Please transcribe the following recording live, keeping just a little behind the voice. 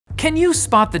Can you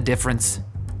spot the difference?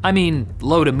 I mean,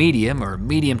 low to medium or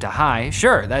medium to high,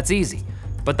 sure, that's easy.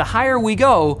 But the higher we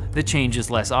go, the change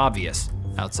is less obvious,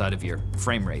 outside of your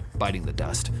frame rate biting the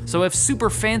dust. So if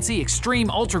super fancy, extreme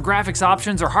ultra graphics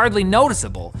options are hardly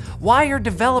noticeable, why are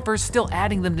developers still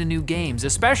adding them to new games,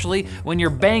 especially when your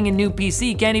banging new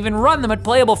PC can't even run them at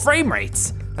playable frame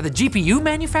rates? Are the GPU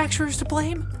manufacturers to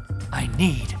blame? I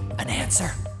need an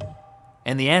answer.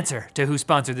 And the answer to who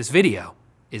sponsored this video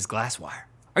is Glasswire.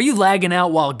 Are you lagging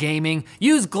out while gaming?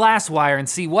 Use Glasswire and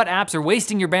see what apps are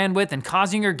wasting your bandwidth and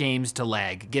causing your games to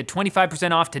lag. Get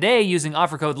 25% off today using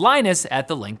offer code Linus at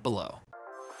the link below.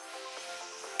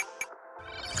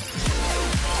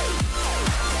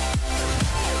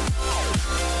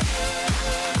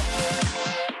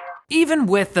 Even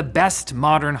with the best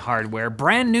modern hardware,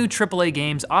 brand new AAA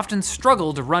games often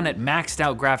struggle to run at maxed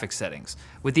out graphics settings.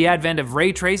 With the advent of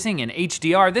ray tracing and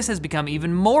HDR, this has become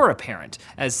even more apparent,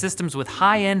 as systems with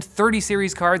high-end 30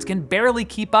 series cards can barely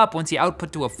keep up once you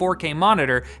output to a 4K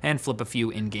monitor and flip a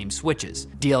few in-game switches.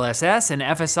 DLSS and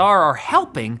FSR are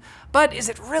helping, but is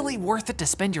it really worth it to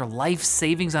spend your life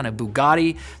savings on a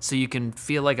Bugatti so you can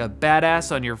feel like a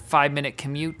badass on your 5-minute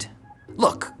commute?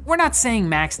 Look, we're not saying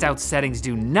maxed out settings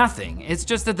do nothing, it's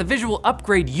just that the visual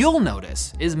upgrade you'll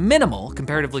notice is minimal,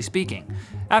 comparatively speaking.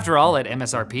 After all, at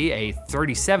MSRP, a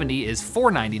 3070 is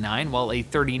 $499, while a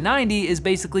 3090 is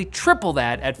basically triple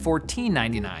that at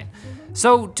 $1499.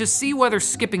 So to see whether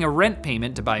skipping a rent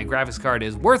payment to buy a graphics card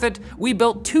is worth it, we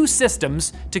built two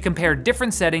systems to compare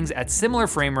different settings at similar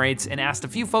frame rates and asked a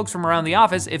few folks from around the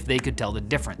office if they could tell the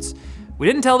difference. We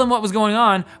didn't tell them what was going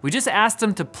on, we just asked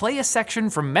them to play a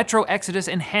section from Metro Exodus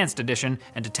Enhanced Edition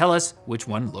and to tell us which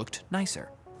one looked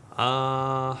nicer.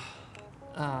 I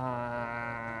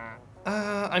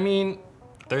mean,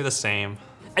 they're the same.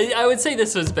 I would say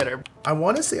this was better. I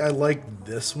want to say I like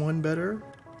this one better.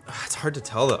 It's hard to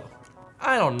tell though.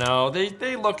 I don't know,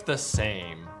 they look the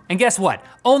same. And guess what?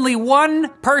 Only one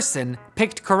person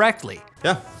picked correctly.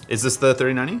 Yeah, is this the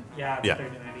 3090? Yeah, it's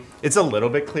 3090. It's a little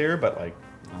bit clear, but like,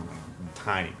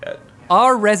 tiny bit.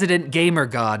 Our resident gamer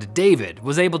god, David,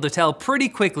 was able to tell pretty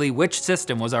quickly which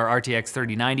system was our RTX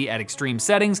 3090 at extreme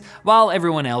settings, while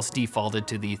everyone else defaulted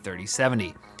to the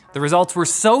 3070. The results were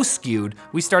so skewed,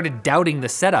 we started doubting the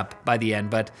setup by the end,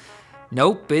 but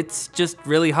nope, it's just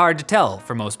really hard to tell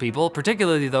for most people,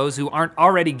 particularly those who aren't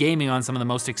already gaming on some of the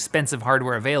most expensive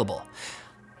hardware available.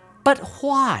 But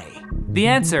why? The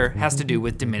answer has to do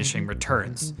with diminishing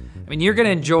returns. I mean, you're gonna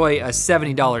enjoy a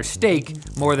 $70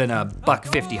 steak more than a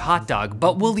 $1.50 hot dog,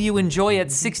 but will you enjoy it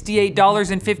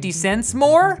 $68.50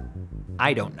 more?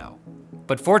 I don't know.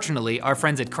 But fortunately, our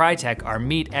friends at Crytek are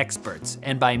meat experts,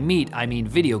 and by meat, I mean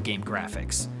video game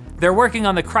graphics. They're working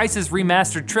on the Crysis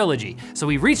Remastered trilogy, so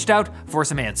we reached out for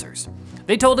some answers.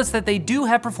 They told us that they do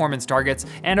have performance targets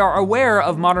and are aware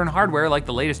of modern hardware like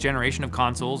the latest generation of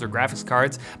consoles or graphics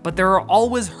cards, but there are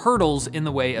always hurdles in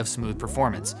the way of smooth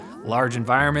performance. Large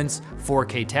environments,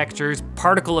 4K textures,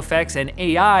 particle effects, and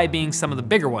AI being some of the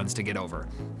bigger ones to get over.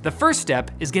 The first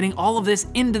step is getting all of this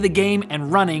into the game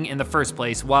and running in the first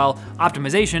place, while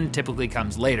optimization typically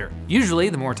comes later. Usually,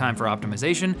 the more time for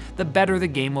optimization, the better the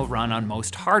game will run on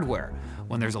most hardware.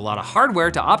 When there's a lot of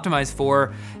hardware to optimize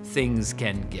for, things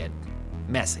can get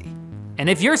messy. And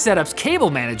if your setup's cable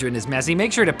management is messy,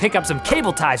 make sure to pick up some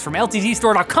cable ties from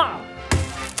ltdstore.com.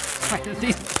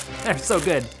 They're so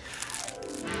good.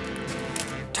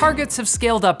 Targets have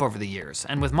scaled up over the years,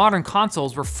 and with modern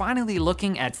consoles, we're finally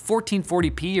looking at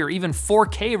 1440p or even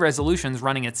 4K resolutions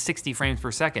running at 60 frames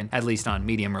per second, at least on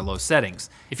medium or low settings.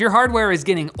 If your hardware is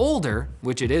getting older,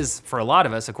 which it is for a lot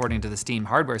of us according to the Steam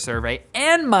hardware survey,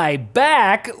 and my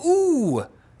back, ooh!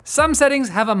 Some settings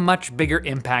have a much bigger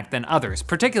impact than others,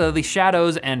 particularly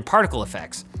shadows and particle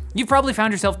effects. You've probably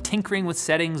found yourself tinkering with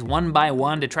settings one by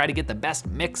one to try to get the best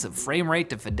mix of frame rate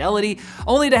to fidelity,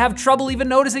 only to have trouble even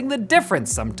noticing the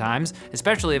difference sometimes,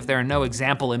 especially if there are no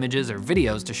example images or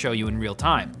videos to show you in real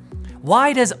time.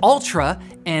 Why does ultra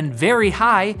and very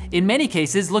high, in many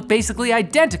cases, look basically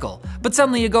identical, but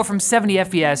suddenly you go from 70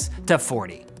 FPS to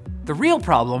 40? The real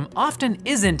problem often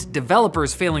isn't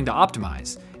developers failing to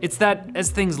optimize. It's that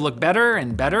as things look better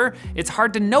and better, it's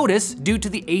hard to notice due to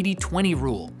the 80-20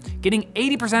 rule. Getting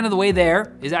 80% of the way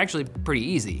there is actually pretty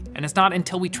easy, and it's not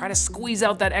until we try to squeeze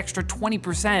out that extra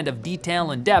 20% of detail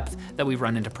and depth that we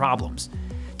run into problems.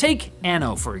 Take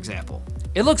Anno, for example.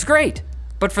 It looks great,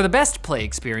 but for the best play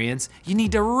experience, you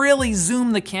need to really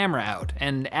zoom the camera out,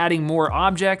 and adding more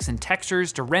objects and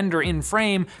textures to render in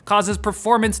frame causes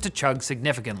performance to chug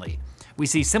significantly. We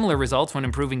see similar results when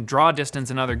improving draw distance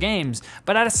in other games,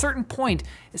 but at a certain point,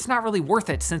 it's not really worth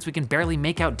it since we can barely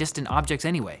make out distant objects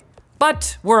anyway.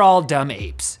 But we're all dumb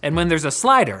apes, and when there's a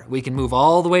slider, we can move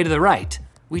all the way to the right.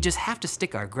 We just have to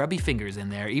stick our grubby fingers in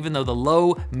there, even though the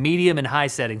low, medium, and high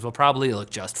settings will probably look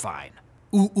just fine.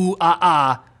 Ooh, ooh, ah,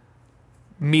 ah,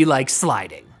 me like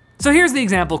sliding. So here's the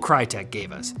example Crytek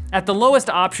gave us. At the lowest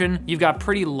option, you've got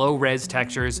pretty low res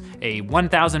textures, a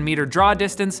 1,000 meter draw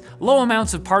distance, low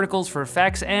amounts of particles for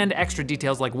effects, and extra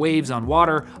details like waves on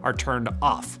water are turned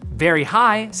off. Very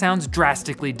high sounds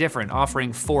drastically different,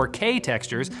 offering 4K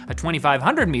textures, a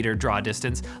 2,500 meter draw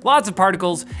distance, lots of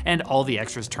particles, and all the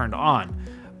extras turned on.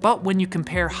 But when you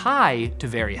compare high to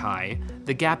very high,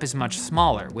 the gap is much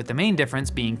smaller, with the main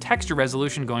difference being texture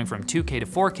resolution going from 2K to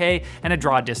 4K and a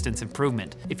draw distance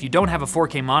improvement. If you don't have a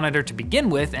 4K monitor to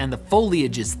begin with and the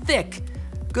foliage is thick,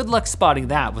 good luck spotting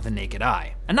that with a naked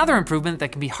eye. Another improvement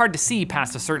that can be hard to see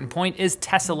past a certain point is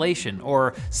tessellation,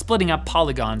 or splitting up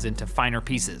polygons into finer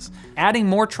pieces. Adding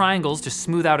more triangles to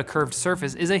smooth out a curved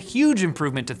surface is a huge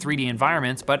improvement to 3D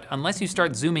environments, but unless you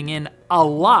start zooming in a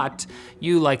lot,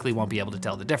 you likely won't be able to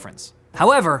tell the difference.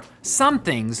 However, some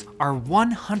things are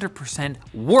 100%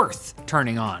 worth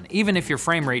turning on, even if your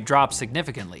frame rate drops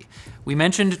significantly. We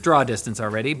mentioned draw distance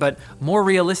already, but more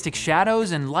realistic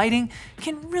shadows and lighting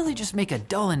can really just make a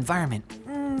dull environment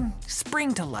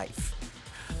spring to life.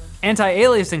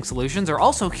 Anti-aliasing solutions are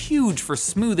also huge for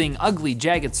smoothing ugly,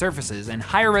 jagged surfaces, and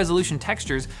higher resolution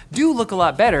textures do look a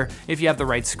lot better if you have the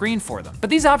right screen for them. But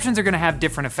these options are gonna have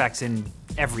different effects in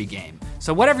every game.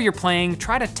 So whatever you're playing,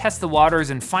 try to test the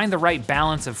waters and find the right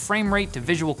balance of frame rate to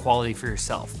visual quality for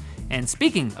yourself. And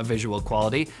speaking of visual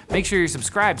quality, make sure you're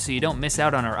subscribed so you don't miss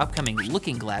out on our upcoming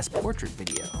looking glass portrait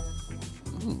video.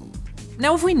 Ooh.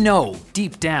 Now, if we know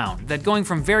deep down that going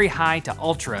from very high to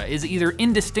ultra is either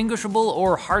indistinguishable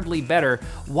or hardly better,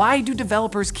 why do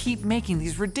developers keep making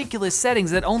these ridiculous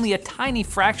settings that only a tiny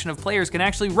fraction of players can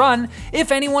actually run,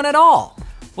 if anyone at all?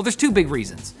 Well, there's two big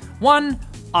reasons. One,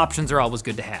 options are always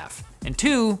good to have. And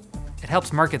two, it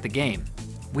helps market the game.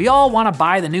 We all want to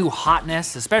buy the new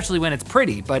hotness, especially when it's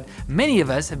pretty, but many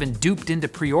of us have been duped into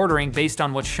pre-ordering based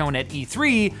on what's shown at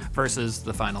E3 versus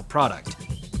the final product.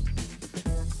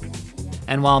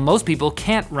 And while most people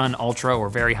can't run ultra or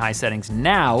very high settings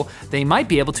now, they might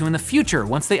be able to in the future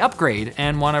once they upgrade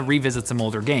and want to revisit some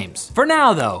older games. For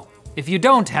now though, if you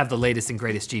don't have the latest and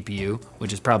greatest GPU,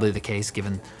 which is probably the case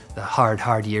given the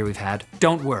hard year we've had,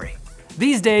 don't worry.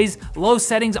 These days, low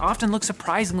settings often look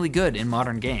surprisingly good in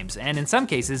modern games, and in some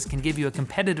cases can give you a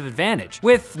competitive advantage,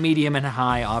 with medium and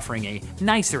high offering a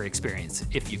nicer experience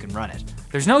if you can run it.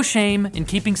 There's no shame in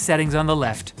keeping settings on the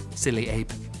left, silly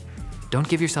ape. Don't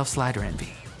give yourself slider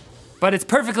envy. But it's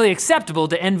perfectly acceptable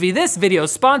to envy this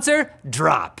video's sponsor,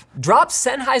 Drop. Drop's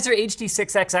Sennheiser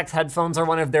HD6XX headphones are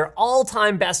one of their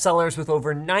all-time bestsellers with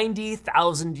over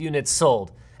 90,000 units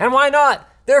sold. And why not?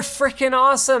 They're freaking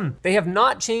awesome. They have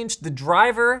not changed the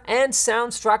driver and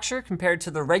sound structure compared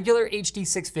to the regular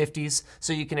HD650s,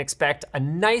 so you can expect a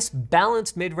nice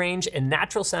balanced mid-range and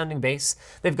natural sounding bass.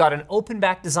 They've got an open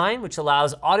back design, which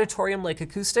allows auditorium-like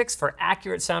acoustics for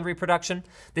accurate sound reproduction.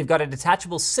 They've got a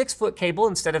detachable 6-foot cable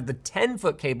instead of the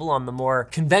 10-foot cable on the more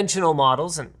conventional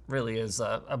models, and really is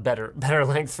a better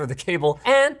length for the cable.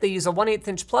 And they use a 1/8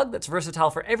 inch plug that's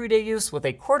versatile for everyday use with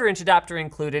a 1/4 inch adapter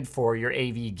included for your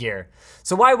AV gear.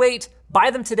 So why wait? Buy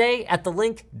them today at the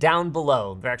link down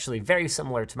below. They're actually very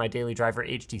similar to my daily driver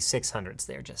HD600s.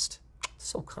 They're just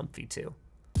so comfy too.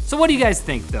 So what do you guys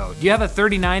think though? Do you have a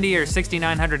 3090 or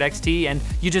 6900 XT and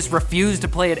you just refuse to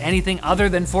play at anything other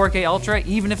than 4K Ultra,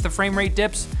 even if the frame rate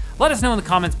dips? Let us know in the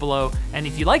comments below, and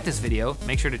if you like this video,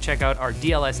 make sure to check out our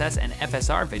DLSS and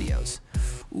FSR videos.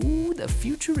 Ooh, the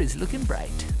future is looking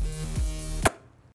bright.